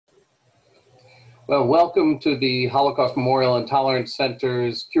Well, welcome to the Holocaust Memorial and Tolerance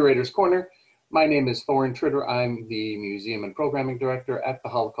Center's Curator's Corner. My name is Thorin Tritter. I'm the Museum and Programming Director at the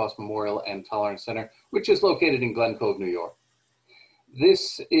Holocaust Memorial and Tolerance Center, which is located in Glen Cove, New York.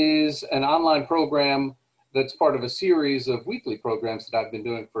 This is an online program that's part of a series of weekly programs that I've been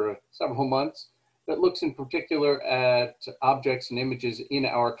doing for several months that looks in particular at objects and images in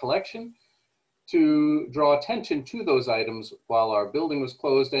our collection to draw attention to those items while our building was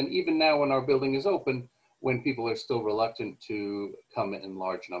closed, and even now when our building is open, when people are still reluctant to come in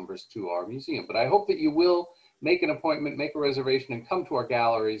large numbers to our museum. But I hope that you will make an appointment, make a reservation, and come to our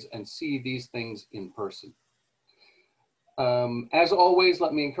galleries and see these things in person. As always,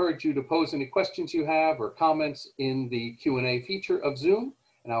 let me encourage you to pose any questions you have or comments in the Q&A feature of Zoom,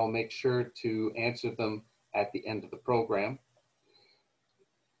 and I will make sure to answer them at the end of the program.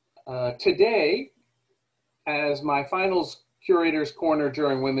 Today, as my finals Curator's Corner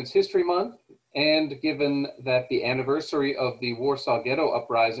during Women's History Month, and given that the anniversary of the Warsaw Ghetto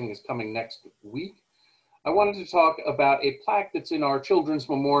Uprising is coming next week, I wanted to talk about a plaque that's in our Children's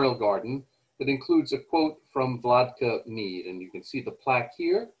Memorial Garden that includes a quote from Vladka Meed. And you can see the plaque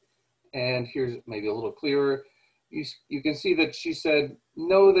here, and here's maybe a little clearer. You can see that she said,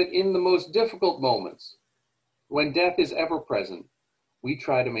 "Know that in the most difficult moments, when death is ever present, we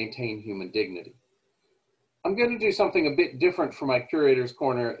try to maintain human dignity." I'm going to do something a bit different for my Curator's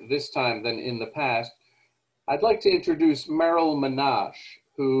Corner this time than in the past. I'd like to introduce Meryl Menashe,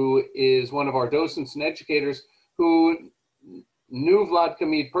 who is one of our docents and educators who knew Vladka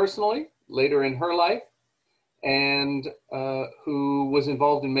Meed personally later in her life, and who was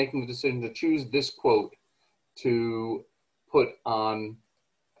involved in making the decision to choose this quote to put on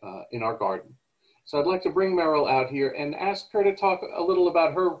in our garden. So I'd like to bring Meryl out here and ask her to talk a little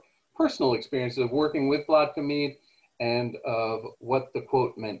about her personal experience of working with Vladka Meed and of what the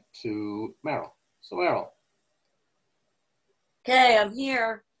quote meant to Meryl. So Meryl. Okay, I'm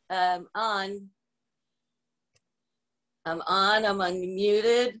here. I'm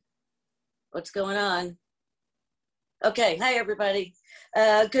unmuted. What's going on? Okay, hi everybody.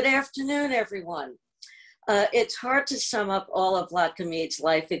 Good afternoon, everyone. It's hard to sum up all of Vladka Meed's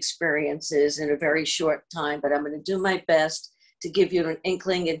life experiences in a very short time, but I'm going to do my best to give you an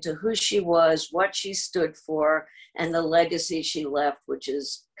inkling into who she was, what she stood for, and the legacy she left, which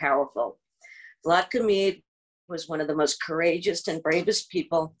is powerful. Vladka Meed was one of the most courageous and bravest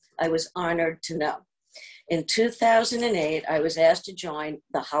people I was honored to know. In 2008, I was asked to join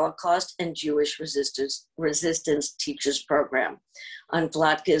the Holocaust and Jewish Resistance Teachers Program on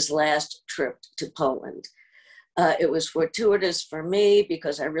Vladka's last trip to Poland. It was fortuitous for me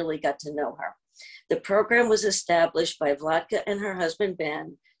because I really got to know her. The program was established by Vladka and her husband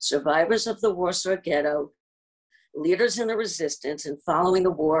Ben, survivors of the Warsaw Ghetto, leaders in the resistance, and following the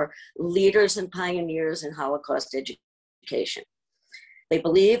war, leaders and pioneers in Holocaust education. They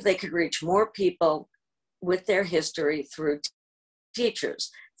believed they could reach more people with their history through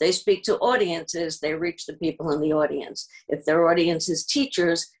teachers. They speak to audiences, they reach the people in the audience. If their audience is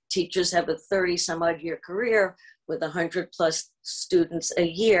teachers, teachers have a 30-some-odd year career with 100+ students a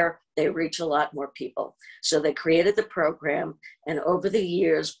year, they reach a lot more people. So they created the program, and over the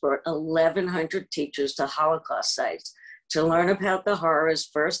years brought 1,100 teachers to Holocaust sites to learn about the horrors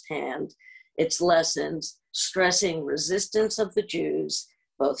firsthand, its lessons, stressing resistance of the Jews,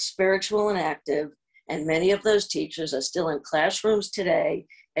 both spiritual and active, and many of those teachers are still in classrooms today,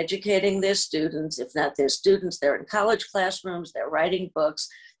 educating their students. If not their students, they're in college classrooms, they're writing books,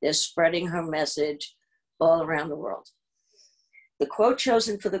 they're spreading her message all around the world. The quote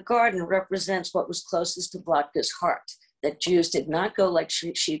chosen for the garden represents what was closest to Vladka's heart, that Jews did not go like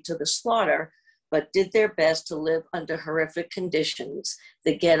sheep to the slaughter, but did their best to live under horrific conditions.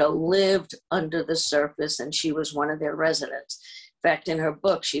 The ghetto lived under the surface, and she was one of their residents. In fact, in her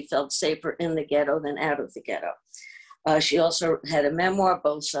book, she felt safer in the ghetto than out of the ghetto. She also had a memoir,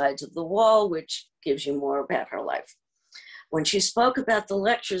 Both Sides of the Wall, which gives you more about her life. When she spoke about the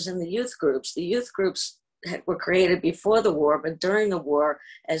lectures in the youth groups were created before the war, but during the war,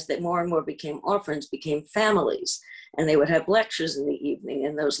 as they more and more became orphans, became families. And they would have lectures in the evening,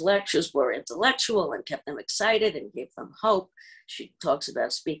 and those lectures were intellectual and kept them excited and gave them hope. She talks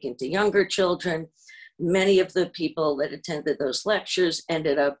about speaking to younger children. Many of the people that attended those lectures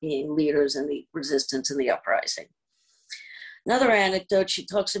ended up being leaders in the resistance and the uprising. Another anecdote she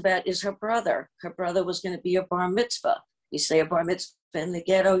talks about is her brother. Her brother was going to be a bar mitzvah. You say a bar mitzvah in the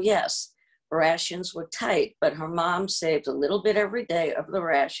ghetto? Yes. Rations were tight, but her mom saved a little bit every day of the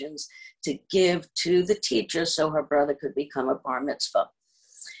rations to give to the teacher so her brother could become a bar mitzvah.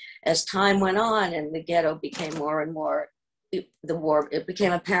 As time went on and the ghetto became more and more the war, it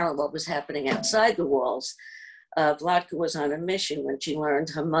became apparent what was happening outside the walls. Vladka was on a mission when she learned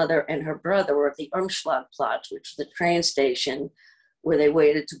her mother and her brother were at the Umschlagplatz, which was the train station where they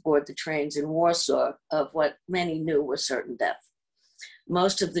waited to board the trains in Warsaw, of what many knew was certain death.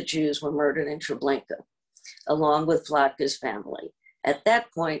 Most of the Jews were murdered in Treblinka, along with Vladka's family. At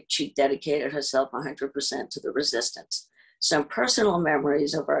that point, she dedicated herself 100% to the resistance. Some personal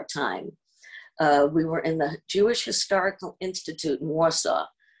memories of our time. We were in the Jewish Historical Institute in Warsaw,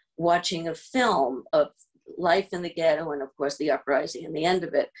 watching a film of life in the ghetto and, of course, the uprising and the end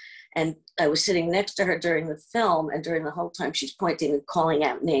of it. And I was sitting next to her during the film, and during the whole time she's pointing and calling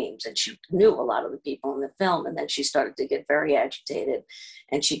out names, and she knew a lot of the people in the film, and then she started to get very agitated,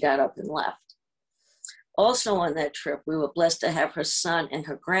 and she got up and left. Also on that trip, we were blessed to have her son and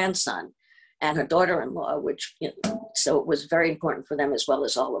her grandson and her daughter-in-law, which, so it was very important for them as well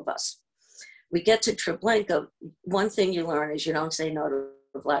as all of us. We get to Treblinka. One thing you learn is you don't say no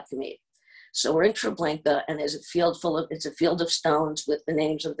to Vladka Meed. So we're in Treblinka, and there's a field it's a field of stones with the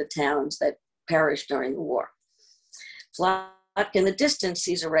names of the towns that perished during the war. Vladka in the distance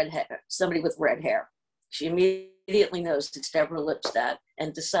sees somebody with red hair. She immediately knows it's Deborah Lipstadt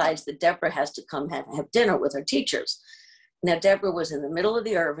and decides that Deborah has to come have dinner with her teachers. Now, Deborah was in the middle of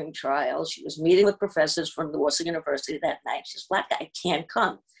the Irving trial. She was meeting with professors from the Warsaw University that night. She says, Vladka, I can't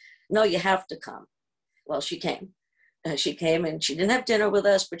come. No, you have to come. Well, she came. She came and she didn't have dinner with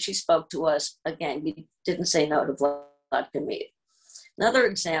us, but she spoke to us. Again, we didn't say no to Vladka Meed. Another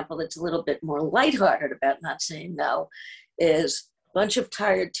example that's a little bit more lighthearted about not saying no is a bunch of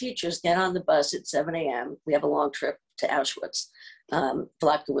tired teachers get on the bus at 7 a.m. We have a long trip to Auschwitz.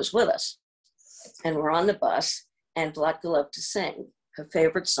 Vladka was with us. And we're on the bus, and Vladka loved to sing. Her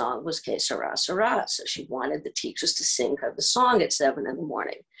favorite song was Que Sera, Sera. So she wanted the teachers to sing her the song at 7 in the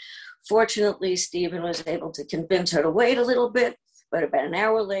morning. Fortunately, Stephen was able to convince her to wait a little bit, but about an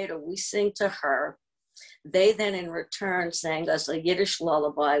hour later, we sing to her. They then in return sang us a Yiddish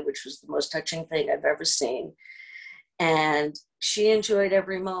lullaby, which was the most touching thing I've ever seen. And she enjoyed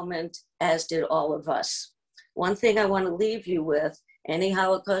every moment, as did all of us. One thing I want to leave you with, any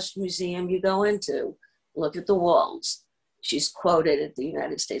Holocaust museum you go into, look at the walls. She's quoted at the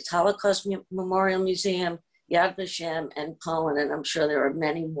United States Holocaust Memorial Museum, Yad Vashem, and Poland, and I'm sure there are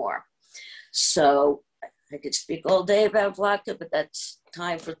many more. So I could speak all day about Vladka, but that's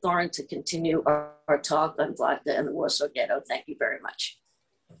time for Thorin to continue our talk on Vladka and the Warsaw Ghetto. Thank you very much.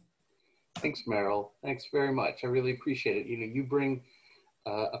 Thanks, Meryl. Thanks very much. I really appreciate it. You bring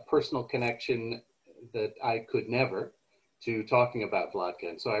a personal connection that I could never to talking about Vladka,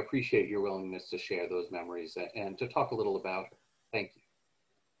 and so I appreciate your willingness to share those memories and to talk a little about her. Thank you.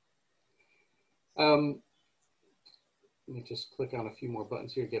 Let me just click on a few more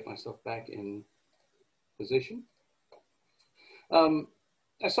buttons here, get myself back in position.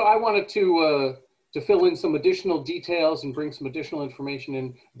 So I wanted to fill in some additional details and bring some additional information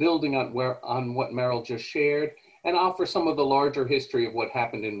in, building on what Meryl just shared, and offer some of the larger history of what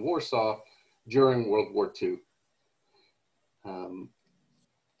happened in Warsaw during World War II.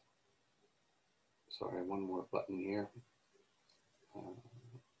 Sorry, one more button here.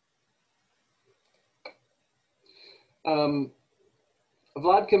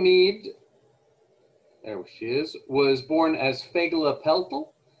 Vladka Meed, there she is, was born as Fegla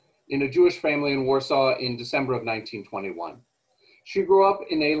Peltel in a Jewish family in Warsaw in December of 1921. She grew up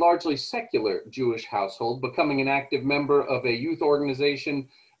in a largely secular Jewish household, becoming an active member of a youth organization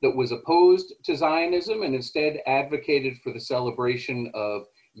that was opposed to Zionism and instead advocated for the celebration of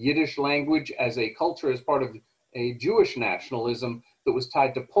Yiddish language as a culture as part of a Jewish nationalism that was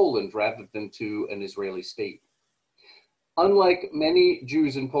tied to Poland rather than to an Israeli state. Unlike many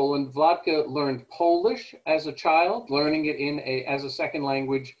Jews in Poland, Vladka learned Polish as a child, learning it as a second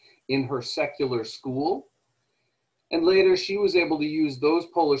language in her secular school. And later she was able to use those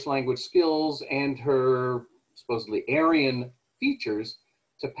Polish language skills and her supposedly Aryan features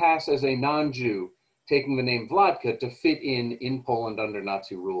to pass as a non-Jew, taking the name Vladka to fit in Poland under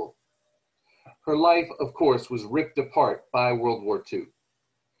Nazi rule. Her life, of course, was ripped apart by World War II.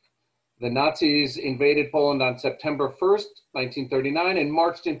 The Nazis invaded Poland on September 1st, 1939, and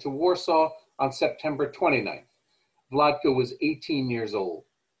marched into Warsaw on September 29th. Vladka was 18 years old.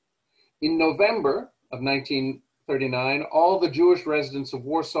 In November of 1939, all the Jewish residents of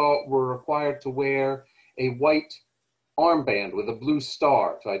Warsaw were required to wear a white armband with a blue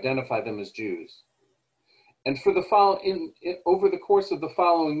star to identify them as Jews. And for over the course of the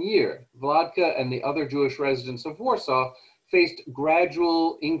following year, Vladka and the other Jewish residents of Warsaw faced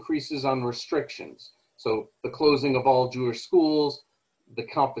gradual increases on restrictions. So the closing of all Jewish schools, the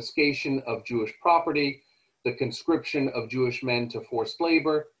confiscation of Jewish property, the conscription of Jewish men to forced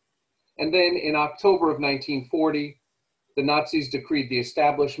labor. And then in October of 1940, the Nazis decreed the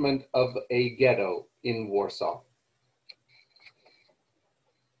establishment of a ghetto in Warsaw.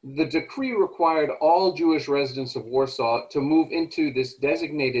 The decree required all Jewish residents of Warsaw to move into this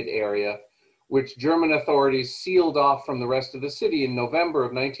designated area, which German authorities sealed off from the rest of the city in November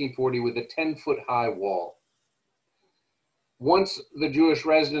of 1940 with a 10-foot-high wall. Once the Jewish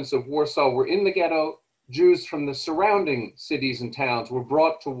residents of Warsaw were in the ghetto, Jews from the surrounding cities and towns were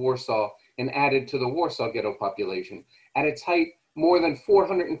brought to Warsaw and added to the Warsaw Ghetto population. At its height, more than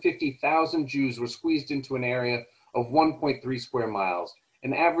 450,000 Jews were squeezed into an area of 1.3 square miles,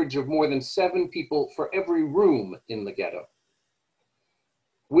 an average of more than 7 people for every room in the ghetto.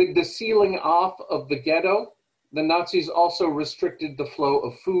 With the sealing off of the ghetto, the Nazis also restricted the flow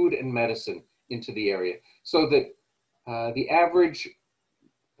of food and medicine into the area, so that the average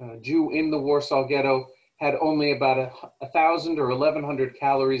Jew in the Warsaw Ghetto had only about 1,000 or 1,100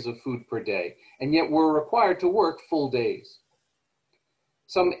 calories of food per day, and yet were required to work full days.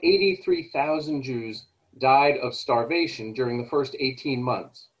 Some 83,000 Jews died of starvation during the first 18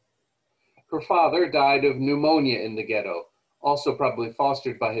 months. Her father died of pneumonia in the ghetto, also probably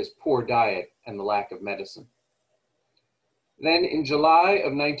fostered by his poor diet and the lack of medicine. Then in July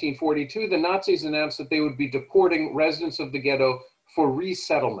of 1942, the Nazis announced that they would be deporting residents of the ghetto for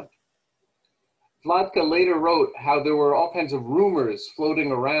resettlement. Vladka later wrote how there were all kinds of rumors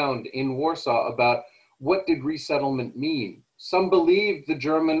floating around in Warsaw about what did resettlement mean. Some believed the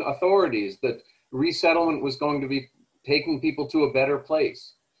German authorities that resettlement was going to be taking people to a better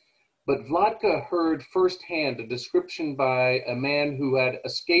place. But Vladka heard firsthand a description by a man who had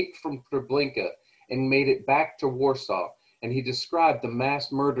escaped from Treblinka and made it back to Warsaw, and he described the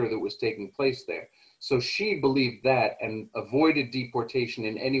mass murder that was taking place there. So she believed that and avoided deportation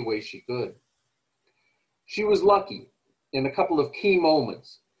in any way she could. She was lucky in a couple of key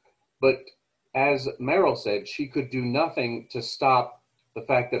moments, but as Meryl said, she could do nothing to stop the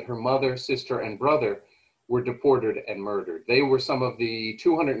fact that her mother, sister, and brother were deported and murdered. They were some of the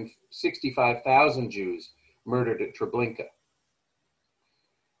 265,000 Jews murdered at Treblinka.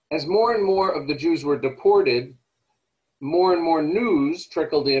 As more and more of the Jews were deported, more and more news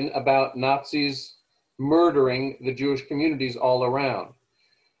trickled in about Nazis murdering the Jewish communities all around.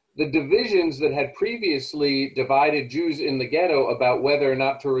 The divisions that had previously divided Jews in the ghetto about whether or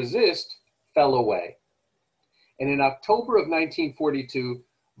not to resist fell away. And in October of 1942,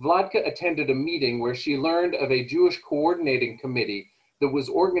 Vladka attended a meeting where she learned of a Jewish coordinating committee that was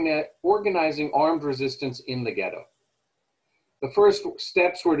organizing armed resistance in the ghetto. The first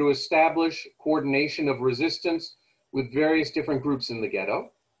steps were to establish coordination of resistance with various different groups in the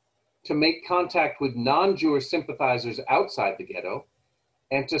ghetto, to make contact with non-Jewish sympathizers outside the ghetto,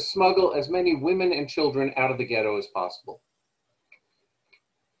 and to smuggle as many women and children out of the ghetto as possible.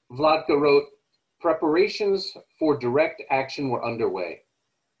 Vladka wrote, "Preparations for direct action were underway.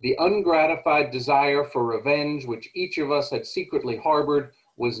 The ungratified desire for revenge which each of us had secretly harbored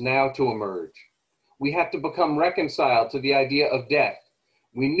was now to emerge. We had to become reconciled to the idea of death.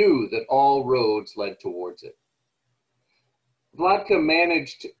 We knew that all roads led towards it." Vladka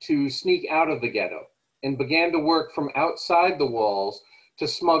managed to sneak out of the ghetto and began to work from outside the walls to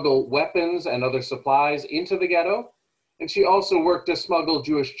smuggle weapons and other supplies into the ghetto, and she also worked to smuggle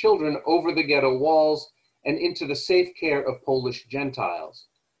Jewish children over the ghetto walls and into the safe care of Polish Gentiles.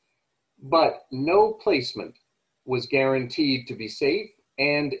 But no placement was guaranteed to be safe,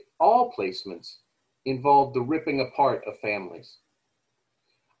 and all placements involved the ripping apart of families.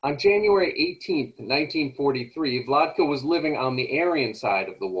 On January 18th, 1943, Vladka was living on the Aryan side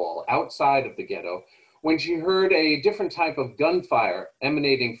of the wall, outside of the ghetto, when she heard a different type of gunfire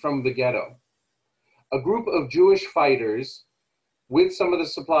emanating from the ghetto. A group of Jewish fighters, with some of the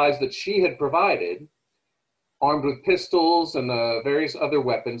supplies that she had provided, armed with pistols and various other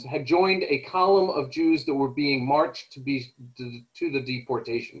weapons, had joined a column of Jews that were being marched to the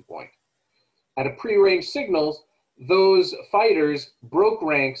deportation point. At a prearranged signal, those fighters broke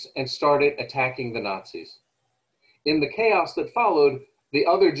ranks and started attacking the Nazis. In the chaos that followed, the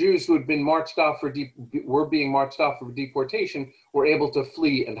other Jews who had been were being marched off for deportation were able to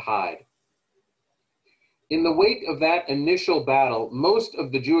flee and hide. In the wake of that initial battle, most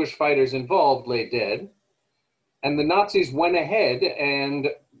of the Jewish fighters involved lay dead, and the Nazis went ahead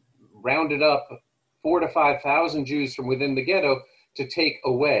and rounded up 4,000 to 5,000 Jews from within the ghetto to take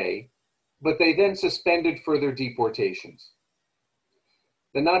away, but they then suspended further deportations.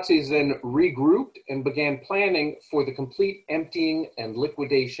 The Nazis then regrouped and began planning for the complete emptying and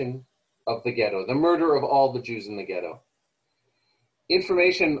liquidation of the ghetto, the murder of all the Jews in the ghetto.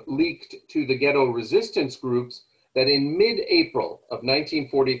 Information leaked to the ghetto resistance groups that in mid-April of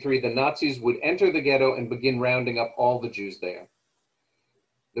 1943, the Nazis would enter the ghetto and begin rounding up all the Jews there.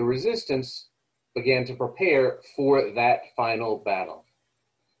 The resistance began to prepare for that final battle.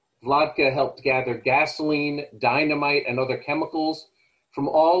 Vladka helped gather gasoline, dynamite, and other chemicals from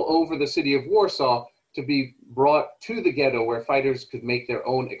all over the city of Warsaw to be brought to the ghetto where fighters could make their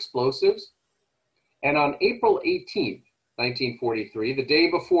own explosives. And on April 18th, 1943, the day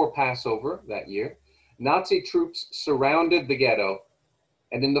before Passover that year, Nazi troops surrounded the ghetto,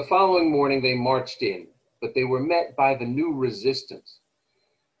 and in the following morning they marched in, but they were met by the new resistance.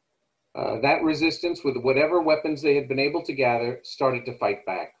 That resistance, with whatever weapons they had been able to gather, started to fight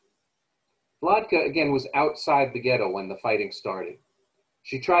back. Vladka, again, was outside the ghetto when the fighting started.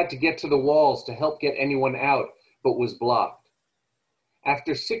 She tried to get to the walls to help get anyone out, but was blocked.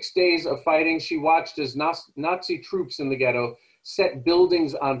 After 6 days of fighting, she watched as Nazi troops in the ghetto set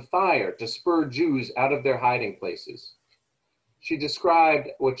buildings on fire to spur Jews out of their hiding places. She described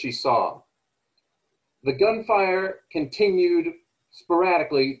what she saw. The gunfire continued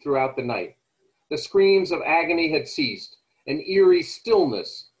sporadically throughout the night. The screams of agony had ceased. An eerie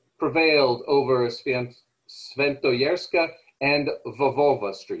stillness prevailed over Sventoyerska and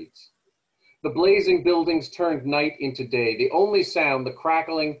Vovova streets. The blazing buildings turned night into day, the only sound the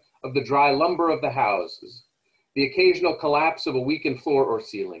crackling of the dry lumber of the houses, the occasional collapse of a weakened floor or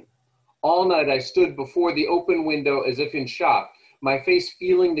ceiling. All night I stood before the open window as if in shock, my face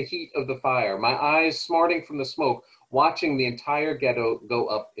feeling the heat of the fire, my eyes smarting from the smoke, watching the entire ghetto go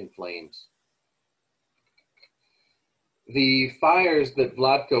up in flames. The fires that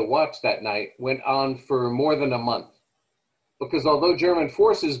Vladka watched that night went on for more than a month, because although German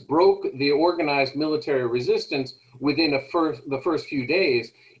forces broke the organized military resistance within the first few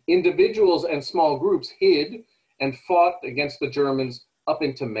days, individuals and small groups hid and fought against the Germans up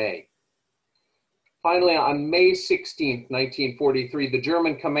into May. Finally, on May 16, 1943, the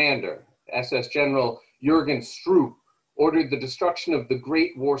German commander, SS General Jürgen Stroop, ordered the destruction of the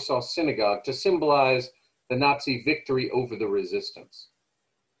Great Warsaw Synagogue to symbolize the Nazi victory over the resistance.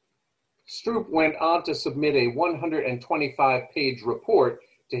 Stroop went on to submit a 125-page report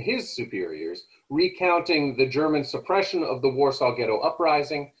to his superiors, recounting the German suppression of the Warsaw Ghetto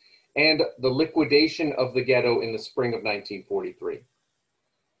Uprising and the liquidation of the ghetto in the spring of 1943.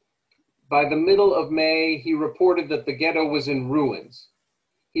 By the middle of May, he reported that the ghetto was in ruins.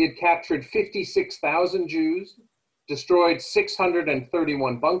 He had captured 56,000 Jews, destroyed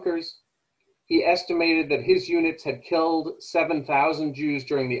 631 bunkers. He estimated that his units had killed 7,000 Jews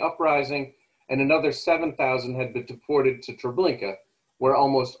during the uprising, and another 7,000 had been deported to Treblinka, where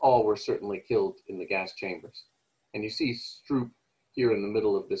almost all were certainly killed in the gas chambers. And you see Stroop here in the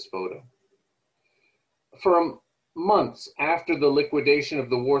middle of this photo. For months after the liquidation of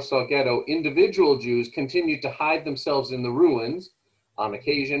the Warsaw Ghetto, individual Jews continued to hide themselves in the ruins on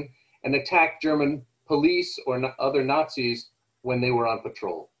occasion and attack German police or other Nazis when they were on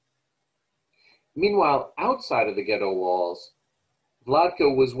patrol. Meanwhile, outside of the ghetto walls,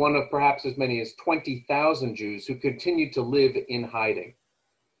 Vladka was one of perhaps as many as 20,000 Jews who continued to live in hiding.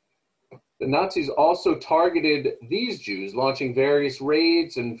 The Nazis also targeted these Jews, launching various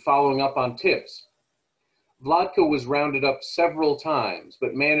raids and following up on tips. Vladka was rounded up several times,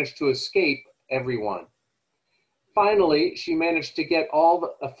 but managed to escape every one. Finally, she managed to get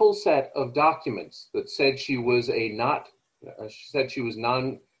a full set of documents that said she was not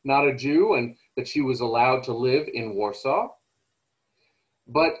a Jew and that she was allowed to live in Warsaw.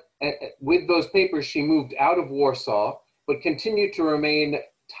 But with those papers, she moved out of Warsaw, but continued to remain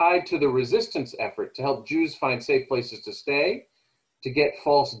tied to the resistance effort to help Jews find safe places to stay, to get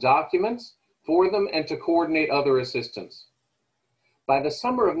false documents for them, and to coordinate other assistance. By the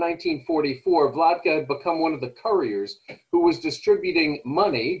summer of 1944, Vladka had become one of the couriers who was distributing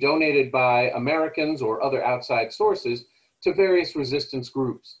money donated by Americans or other outside sources to various resistance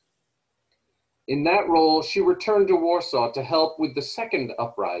groups. In that role, she returned to Warsaw to help with the second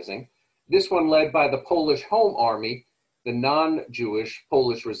uprising, this one led by the Polish Home Army, the non-Jewish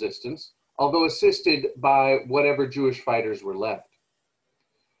Polish resistance, although assisted by whatever Jewish fighters were left.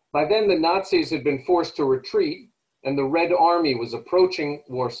 By then, the Nazis had been forced to retreat, and the Red Army was approaching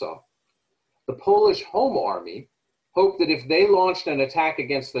Warsaw. The Polish Home Army hoped that if they launched an attack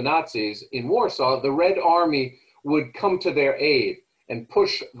against the Nazis in Warsaw, the Red Army would come to their aid and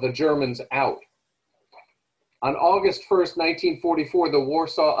push the Germans out. On August 1st, 1944, the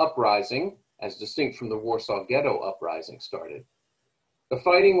Warsaw Uprising, as distinct from the Warsaw Ghetto Uprising, started. The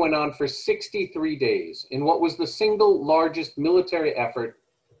fighting went on for 63 days in what was the single largest military effort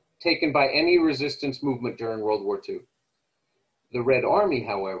taken by any resistance movement during World War II. The Red Army,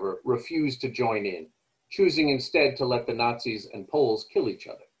 however, refused to join in, choosing instead to let the Nazis and Poles kill each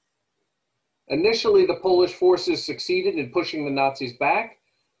other. Initially, the Polish forces succeeded in pushing the Nazis back,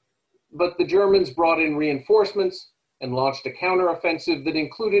 but the Germans brought in reinforcements and launched a counteroffensive that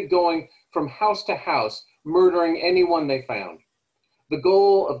included going from house to house, murdering anyone they found. The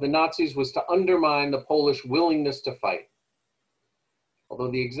goal of the Nazis was to undermine the Polish willingness to fight.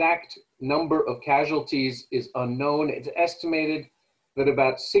 Although the exact number of casualties is unknown, it's estimated that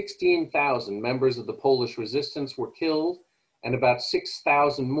about 16,000 members of the Polish resistance were killed and about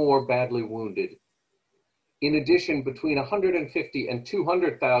 6,000 more badly wounded. In addition, between 150 and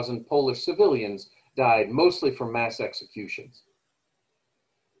 200,000 Polish civilians died, mostly from mass executions.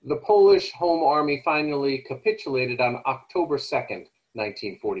 The Polish Home Army finally capitulated on October 2nd,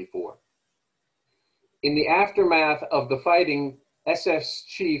 1944. In the aftermath of the fighting, SS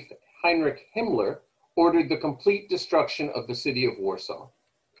Chief Heinrich Himmler ordered the complete destruction of the city of Warsaw.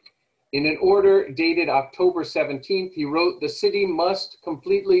 In an order dated October 17th, he wrote, "The city must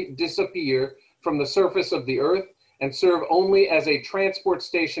completely disappear from the surface of the earth and serve only as a transport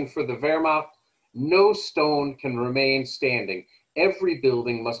station for the Wehrmacht. No stone can remain standing. Every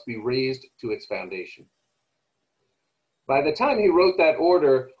building must be razed to its foundation." By the time he wrote that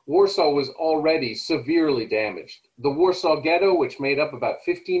order, Warsaw was already severely damaged. The Warsaw Ghetto, which made up about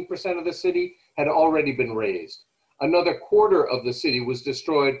 15% of the city, had already been razed. Another quarter of the city was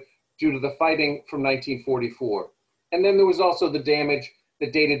destroyed due to the fighting from 1944. And then there was also the damage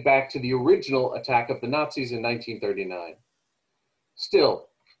that dated back to the original attack of the Nazis in 1939. Still,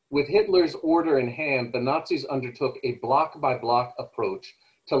 with Hitler's order in hand, the Nazis undertook a block-by-block approach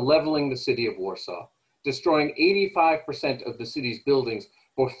to leveling the city of Warsaw, destroying 85% of the city's buildings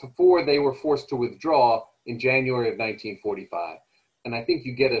before they were forced to withdraw in January of 1945. And I think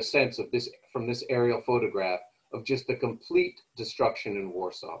you get a sense of this from this aerial photograph of just the complete destruction in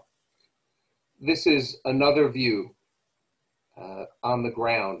Warsaw. This is another view on the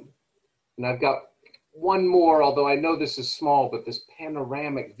ground. And I've got one more, although I know this is small, but this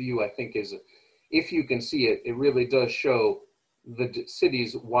panoramic view I think is, if you can see it, it really does show the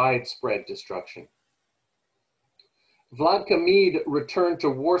city's widespread destruction. Vladka Meed returned to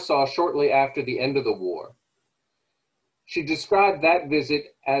Warsaw shortly after the end of the war. She described that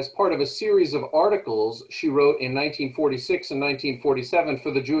visit as part of a series of articles she wrote in 1946 and 1947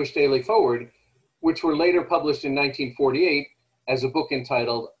 for the Jewish Daily Forward, which were later published in 1948 as a book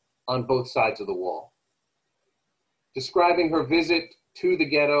entitled On Both Sides of the Wall. Describing her visit to the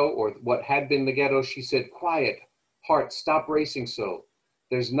ghetto, or what had been the ghetto, she said, "Quiet, heart, stop racing so.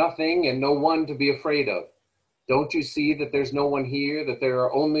 There's nothing and no one to be afraid of. Don't you see that there's no one here, that there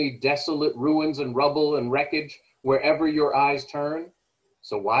are only desolate ruins and rubble and wreckage wherever your eyes turn?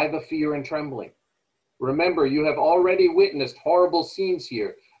 So why the fear and trembling? Remember, you have already witnessed horrible scenes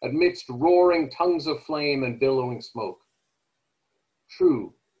here amidst roaring tongues of flame and billowing smoke."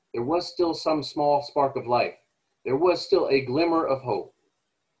 True, there was still some small spark of life. There was still a glimmer of hope.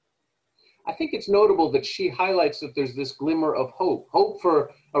 I think it's notable that she highlights that there's this glimmer of hope, hope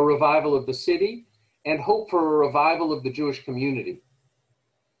for a revival of the city and hope for a revival of the Jewish community.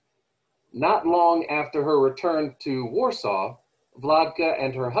 Not long after her return to Warsaw, Vladka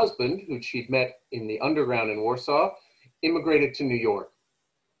and her husband, who she'd met in the underground in Warsaw, immigrated to New York,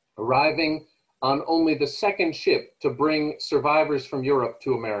 arriving on only the second ship to bring survivors from Europe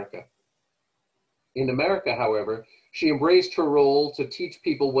to America. In America, however, she embraced her role to teach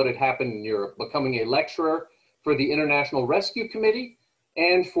people what had happened in Europe, becoming a lecturer for the International Rescue Committee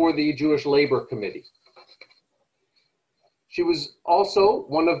and for the Jewish Labor Committee. She was also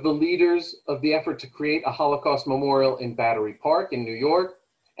one of the leaders of the effort to create a Holocaust memorial in Battery Park in New York,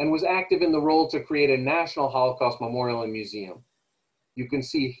 and was active in the role to create a national Holocaust memorial and museum. You can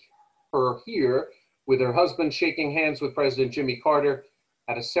see her here with her husband shaking hands with President Jimmy Carter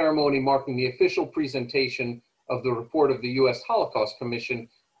at a ceremony marking the official presentation of the report of the U.S. Holocaust Commission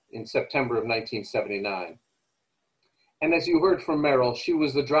in September of 1979. And as you heard from Meryl, she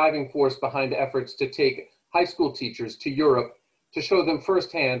was the driving force behind efforts to take high school teachers to Europe to show them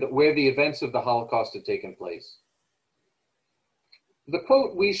firsthand where the events of the Holocaust had taken place. The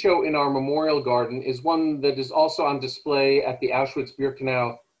quote we show in our memorial garden is one that is also on display at the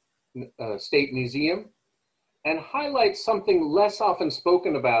Auschwitz-Birkenau State Museum and highlights something less often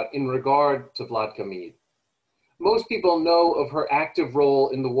spoken about in regard to Vladka Meed. Most people know of her active role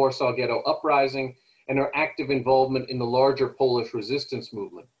in the Warsaw Ghetto Uprising and her active involvement in the larger Polish resistance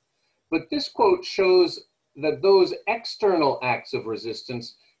movement. But this quote shows that those external acts of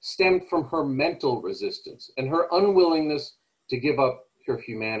resistance stemmed from her mental resistance and her unwillingness to give up her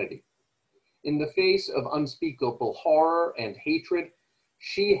humanity. In the face of unspeakable horror and hatred,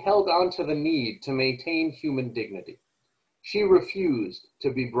 she held on to the need to maintain human dignity. She refused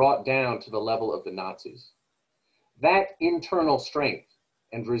to be brought down to the level of the Nazis. That internal strength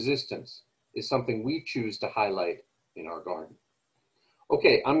and resistance is something we choose to highlight in our garden.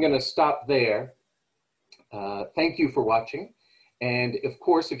 Okay, I'm going to stop there. Thank you for watching. And of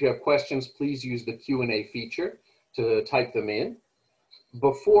course, if you have questions, please use the Q&A feature to type them in.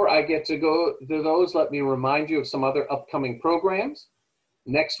 Before I get to go to those, let me remind you of some other upcoming programs.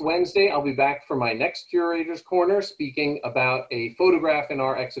 Next Wednesday, I'll be back for my next Curator's Corner, speaking about a photograph in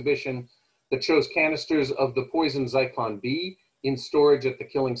our exhibition that shows canisters of the poison Zyklon B in storage at the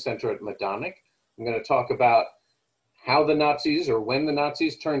killing center at Majdanek. I'm going to talk about how the Nazis, or when the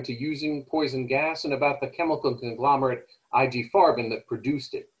Nazis, turned to using poison gas, and about the chemical conglomerate IG Farben that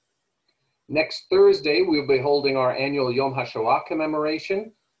produced it. Next Thursday, we'll be holding our annual Yom HaShoah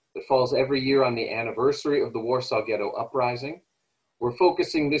commemoration that falls every year on the anniversary of the Warsaw Ghetto Uprising. We're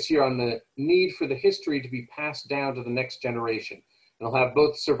focusing this year on the need for the history to be passed down to the next generation. And we'll have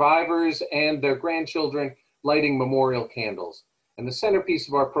both survivors and their grandchildren lighting memorial candles. And the centerpiece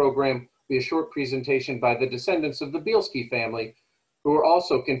of our program will be a short presentation by the descendants of the Bielski family, who are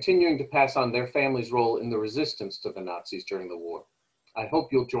also continuing to pass on their family's role in the resistance to the Nazis during the war. I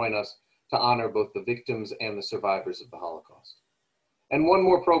hope you'll join us to honor both the victims and the survivors of the Holocaust. And one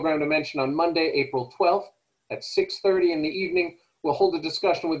more program to mention: on Monday, April 12th at 6:30 in the evening, we'll hold a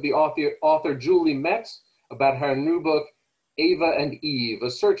discussion with the author Julie Metz about her new book, Ava and Eve, A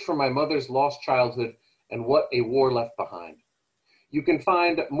Search for My Mother's Lost Childhood and What a War Left Behind. You can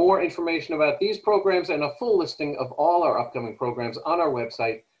find more information about these programs and a full listing of all our upcoming programs on our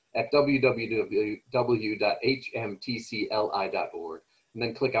website at www.hmtcli.org, and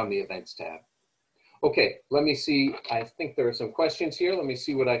then click on the Events tab. Okay, let me see. I think there are some questions here. Let me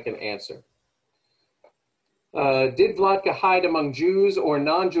see what I can answer. Did Vladka hide among Jews or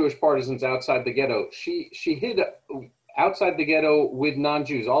non-Jewish partisans outside the ghetto? She hid outside the ghetto with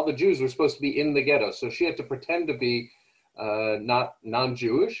non-Jews. All the Jews were supposed to be in the ghetto, so she had to pretend to be not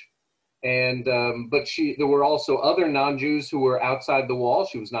non-Jewish. And but there were also other non-Jews who were outside the wall.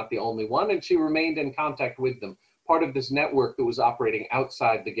 She was not the only one, and she remained in contact with them, part of this network that was operating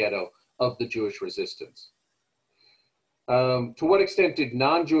outside the ghetto of the Jewish resistance. To what extent did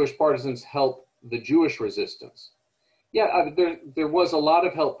non-Jewish partisans help the Jewish resistance? Yeah, there was a lot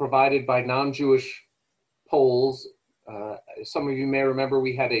of help provided by non-Jewish Poles. Some of you may remember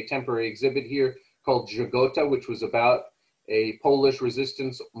we had a temporary exhibit here called Żegota, which was about a Polish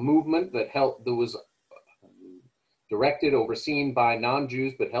resistance movement that was directed, overseen by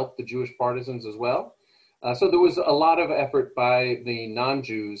non-Jews, but helped the Jewish partisans as well. So there was a lot of effort by the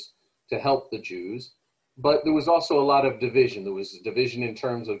non-Jews to help the Jews, but there was also a lot of division. There was division in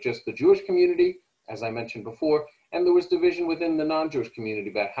terms of just the Jewish community, as I mentioned before, and there was division within the non-Jewish community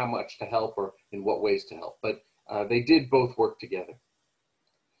about how much to help or in what ways to help, but they did both work together.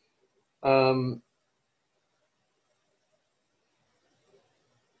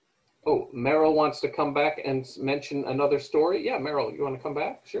 Oh, Meryl wants to come back and mention another story. Yeah, Meryl, you want to come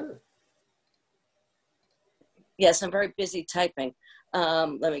back? Sure. Yes, I'm very busy typing.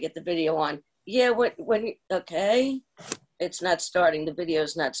 Let me get the video on. Yeah, okay. It's not starting. The video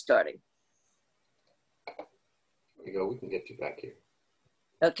is not starting. There we go. We can get you back here.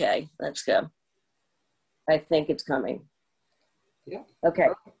 Okay, let's go. I think it's coming. Yeah. Okay.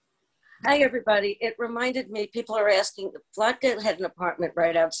 Hi, everybody. It reminded me, people are asking, Vladka had an apartment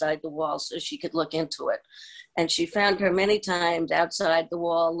right outside the wall so she could look into it. And she found her many times outside the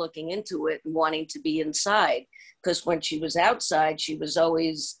wall looking into it and wanting to be inside. Because when she was outside, she was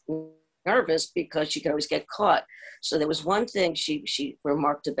always nervous because she could always get caught. So there was one thing she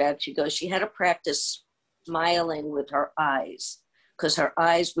remarked about. She goes, she had to practice smiling with her eyes because her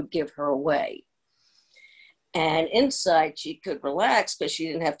eyes would give her away. And inside she could relax because she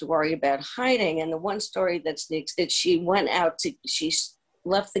didn't have to worry about hiding. And the one story that sneaks, she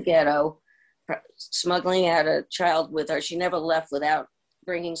left the ghetto, smuggling out a child with her. She never left without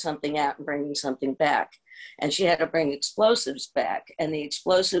bringing something out and bringing something back. And she had to bring explosives back. And the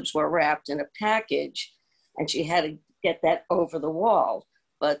explosives were wrapped in a package. And she had to get that over the wall.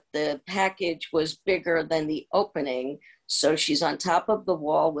 But the package was bigger than the opening. So she's on top of the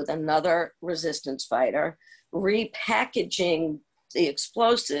wall with another resistance fighter, repackaging the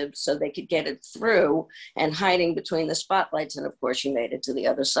explosives so they could get it through and hiding between the spotlights. And of course, she made it to the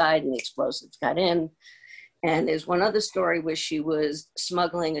other side and the explosives got in. And there's one other story where she was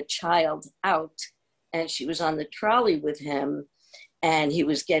smuggling a child out and she was on the trolley with him and he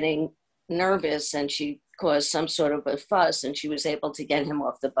was getting nervous and she caused some sort of a fuss and she was able to get him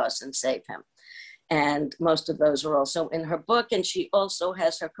off the bus and save him. And most of those are also in her book. And she also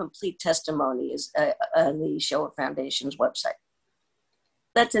has her complete testimonies on the Shoah Foundation's website.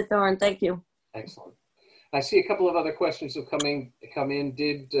 That's it, Thorin. Thank you. Excellent. I see a couple of other questions have come in.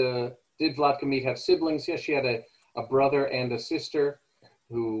 Did Vladka Meed have siblings? Yes, she had a brother and a sister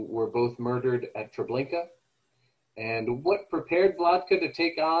who were both murdered at Treblinka. And what prepared Vladka to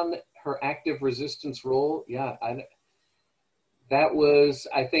take on her active resistance role? Yeah, that was,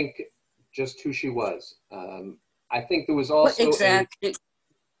 I think, just who she was. I think there was also exactly.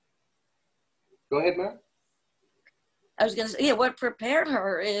 Go ahead, Mary. I was going to say, yeah, what prepared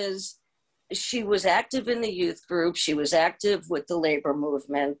her is she was active in the youth group. She was active with the labor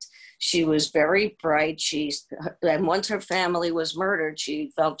movement. She was very bright. And once her family was murdered,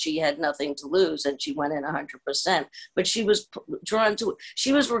 she felt she had nothing to lose, and she went in 100%. But she was drawn to,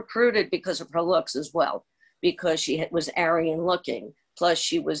 she was recruited because of her looks as well, because she was Aryan looking. Plus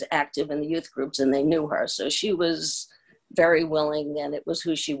she was active in the youth groups and they knew her. So she was very willing, and it was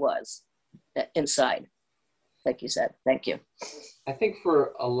who she was inside, like you said. Thank you. I think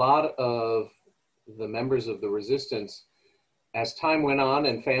for a lot of the members of the resistance, as time went on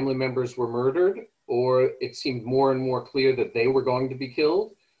and family members were murdered, or it seemed more and more clear that they were going to be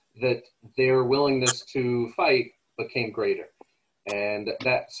killed, that their willingness to fight became greater. And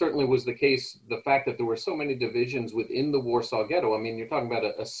that certainly was the case. The fact that there were so many divisions within the Warsaw Ghetto, I mean, you're talking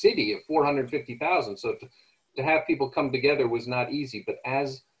about a city of 450,000. So to have people come together was not easy. But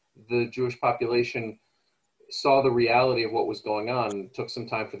as the Jewish population saw the reality of what was going on, it took some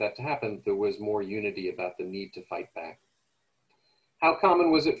time for that to happen, there was more unity about the need to fight back. How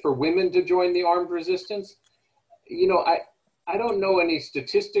common was it for women to join the armed resistance? You know, I don't know any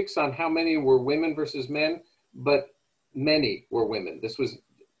statistics on how many were women versus men, but many were women. This was,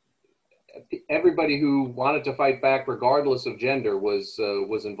 everybody who wanted to fight back regardless of gender was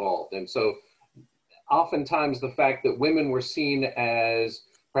involved. And so oftentimes the fact that women were seen as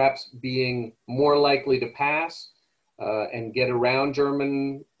perhaps being more likely to pass and get around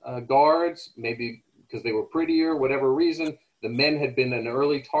German guards, maybe because they were prettier, whatever reason, the men had been an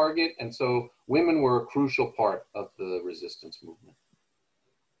early target. And so women were a crucial part of the resistance movement.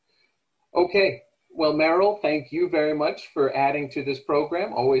 Okay, well, Meryl, thank you very much for adding to this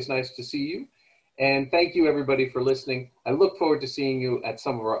program. Always nice to see you. And thank you everybody for listening. I look forward to seeing you at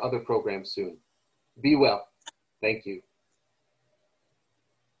some of our other programs soon. Be well. Thank you.